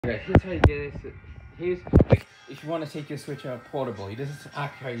Okay, here's how you get it. Here's like if you want to take your Switch out portably, this is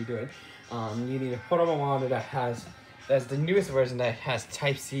actually how you do it. You need a portable monitor that's the newest version that has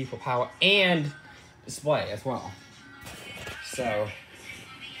Type-C for power and display as well. So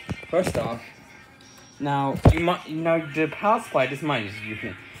first off, now the power supply. This might use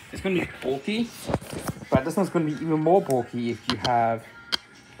it's going to be bulky, but this one's going to be even more bulky if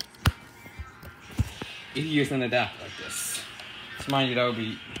you use an adapter like this. So mind you, that would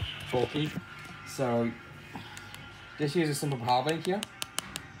be bulky. So just use a simple power bank here.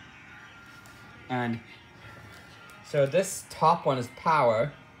 And so this top one is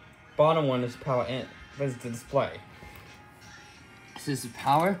power, bottom one is power, and this is the display. So this is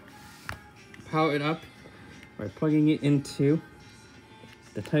power it up by plugging it into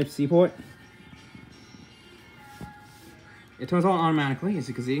the Type-C port. It turns on automatically, as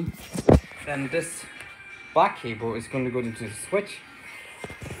you can see. Then this black cable is going to go into the switch.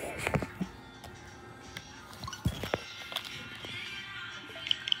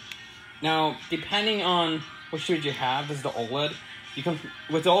 Now, depending on which switch you have, this is the OLED.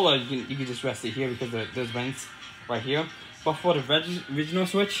 With the OLED, you can just rest it here because there's vents right here. But for the original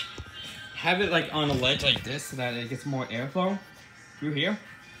switch, have it like on a ledge like this so that it gets more airflow through here.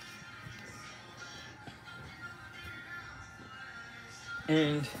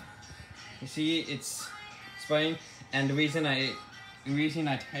 And you see it's spraying, and the reason I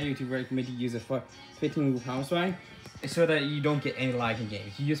tell you to recommend to use a 15-volt power supply is so that you don't get any lag in game.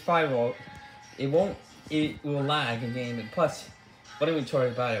 If you use 5-volt, it will lag in game. And plus, what do we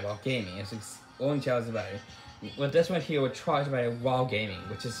charge about it while gaming? It's only charge about it. With this one here, we'll charge about it while gaming,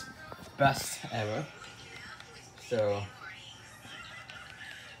 which is best ever. So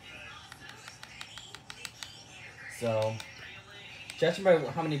judging by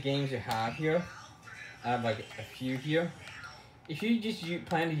how many games you have here, I have like a few here. If you just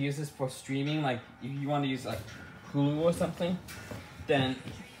plan to use this for streaming, like if you want to use like Hulu or something, then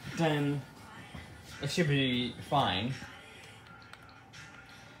it should be fine.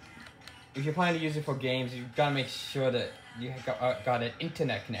 If you're planning to use it for games, you've got to make sure that you got an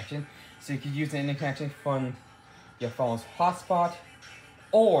internet connection, so you can use the internet connection from your phone's hotspot,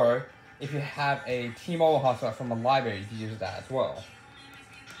 or if you have a T-Mobile hotspot from a library, you can use that as well.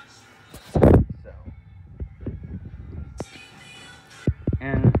 So,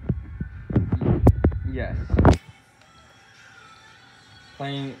 and yes,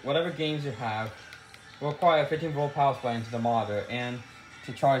 playing whatever games you have will require a 15-volt power supply into the monitor and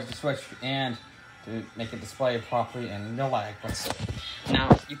to charge the switch and to make it display properly and no lag.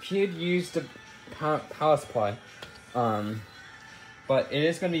 Now you could use the power supply, but it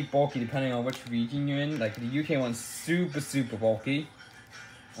is going to be bulky depending on which region you're in. Like the UK one's super bulky,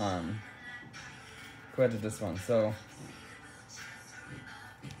 compared to this one. So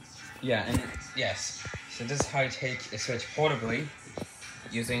yeah, and yes, so this is how you take a switch portably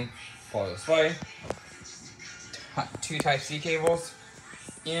using portable display, 2 Type-C cables,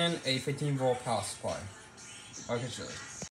 and a 15-volt power supply. Okay, sure.